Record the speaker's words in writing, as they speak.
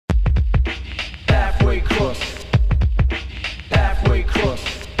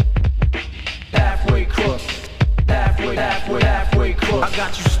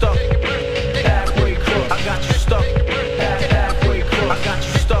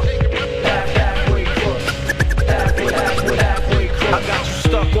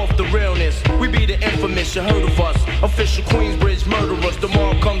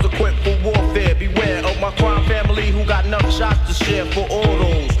share for all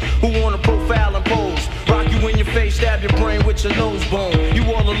those who wanna profile and pose. Rock you in your face, stab your brain with your nose bone. You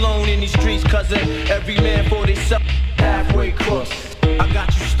all alone in these streets, cousin. Every man for theyself. Halfway cross. I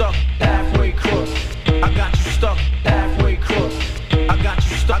got you stuck. Halfway cross. I got you stuck. Halfway cross. I got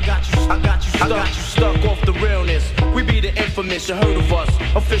you stuck. I got you stuck. I got you stuck off the realness. We be the infamous, you heard of us.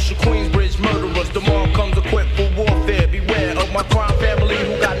 Official Queensbridge murderers. Tomorrow comes equipped for warfare. Beware of my crime family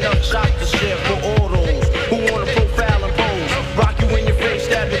who got enough shots to share for all those who wanna profile and pose. Rock you in your face,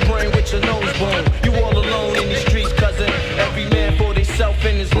 stab your brain with your nose bone. You all alone in these streets, cousin. Every man for theyself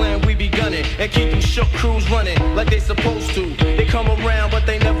in this land we be gunning. And keep them shook crews running like they supposed to. They come around but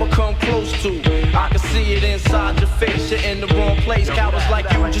they never come close to. I can see it inside your face, you're in the wrong place. Cowards like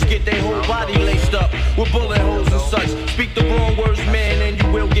you just get their whole body laced up with bullet holes and such. Speak the wrong words, man, and you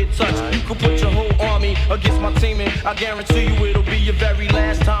will get touched. You can put your whole army against my team, and I guarantee you it'll be your very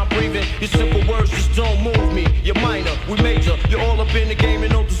last time breathing. Your simple words just don't move me. You're minor, we major. You're all up in the game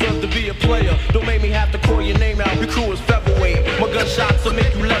and don't deserve to be a player. Don't make me have to call your name out. Your crew is featherweight. My gunshots will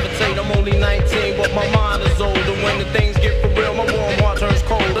make you levitate. I'm only 19, but my mind is old. And when the things get for real, my warm heart turns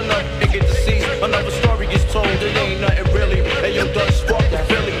cold. Another nigga deceased, another story gets told. It ain't nothing really. Hey, yo, Dutch spark the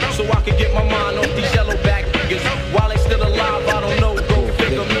Philly, so I can get my mind off these yellow back niggas. While they still alive, I don't know. Go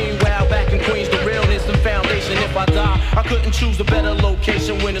figure. Meanwhile, back in Queens, the realness and foundation. If I die, I couldn't choose a better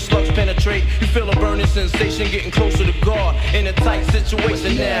location. When the slugs penetrate, you feel a burning sensation, getting closer to God in a tight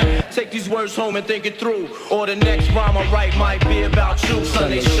situation. Now, take these words home and think it through, or the next rhyme I write might be about you.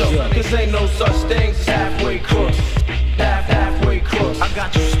 Sunday shook, cause ain't no such things as halfway crooks. Halfway crooks. I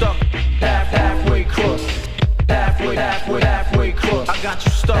got you stuck. Halfway crooks. Halfway crooks. I got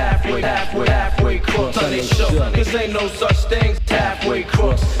you stuck. Halfway crooks. Sunday shook, cause ain't no such things as halfway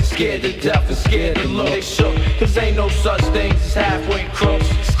crooks. Scared to death and scared to look. They shook, cause ain't no such things as halfway crooks.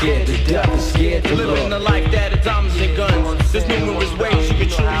 Scared to death and scared to look. Living a life that is diamonds and guns. There's numerous ways you can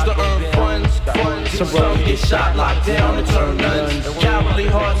choose to earn funds. Some get shot, locked down, and turn nuns. Cowardly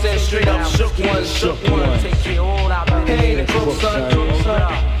hearts and straight up shook ones. He ain't a crook, son.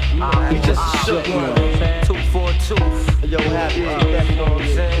 He just a shook one. 242. Yo, happy, you know what I'm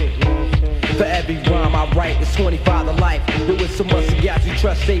saying? For every rhyme I write, it's 25 to life. There was so much I got you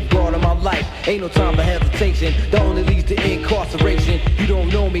trust, safeguard in my life. Ain't no time for hesitation, that only leads to incarceration. You don't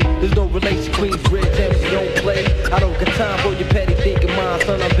know me, there's no relation. Queensbridge, MC don't play. I don't got time for your petty thinking mind,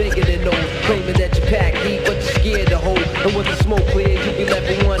 son. I'm bigger than those. Claiming that you pack heat, but you're scared to hold. And when the smoke clears, you be left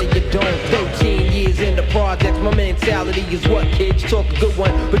with one and you don't. 13 years in the projects, my mentality is what, kid? You talk a good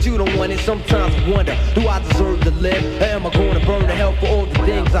one, but you don't want it. Sometimes I wonder, do I deserve to live? Or am I going to burn to hell for all the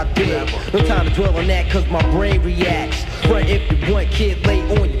things I did? No time to dwell on that, cause my brain reacts. Front if you want, kid, lay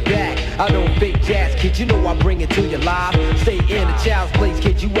on your back. I don't fake jazz, kid, you know I bring it to your live. Stay in a child's place,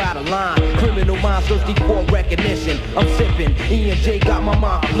 kid, you out of line. Criminal minds thirsty for recognition. I'm sipping, EMJ got my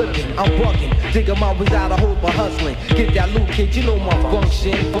mind flipping. I'm bucking, digging my ways out of hope of hustling. Get that loot, kid, you know my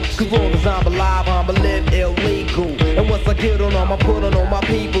function. Cause long as I'm alive, I'ma live illegal. And once I get on them, I put on all my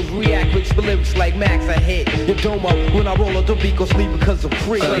peoples. React with lyrics like Max, I hit your dome up. When I roll up, don't be gon' sleep because I'm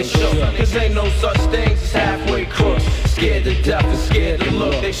free. They shook, cause ain't no such things as halfway crooks. Scared to death and scared to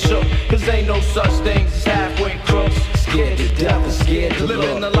look. They shook, cause ain't no such things as halfway crooks. Scared to death and scared to look.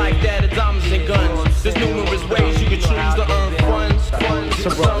 Living a life that is diamonds and guns. There's numerous ways you can choose to earn funds.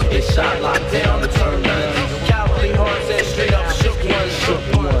 Some get shot, locked down, and turn nuns. Cowardly hearts and straight up shook ones.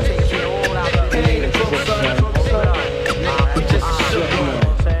 It ain't a crook, son. We just a shook one.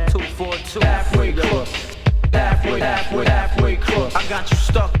 242. Halfway crooks. Halfway crooks. I got you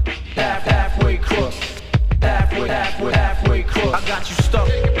stuck. Halfway crooks. Halfway crooks. I got you stuck.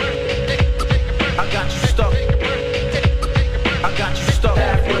 I got you stuck. I got you stuck.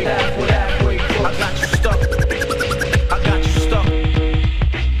 Halfway crooks. I got you stuck. I got you stuck.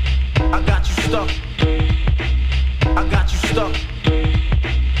 I got you stuck. I got you stuck.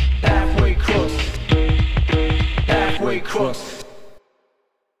 Halfway crooks. Halfway crooks.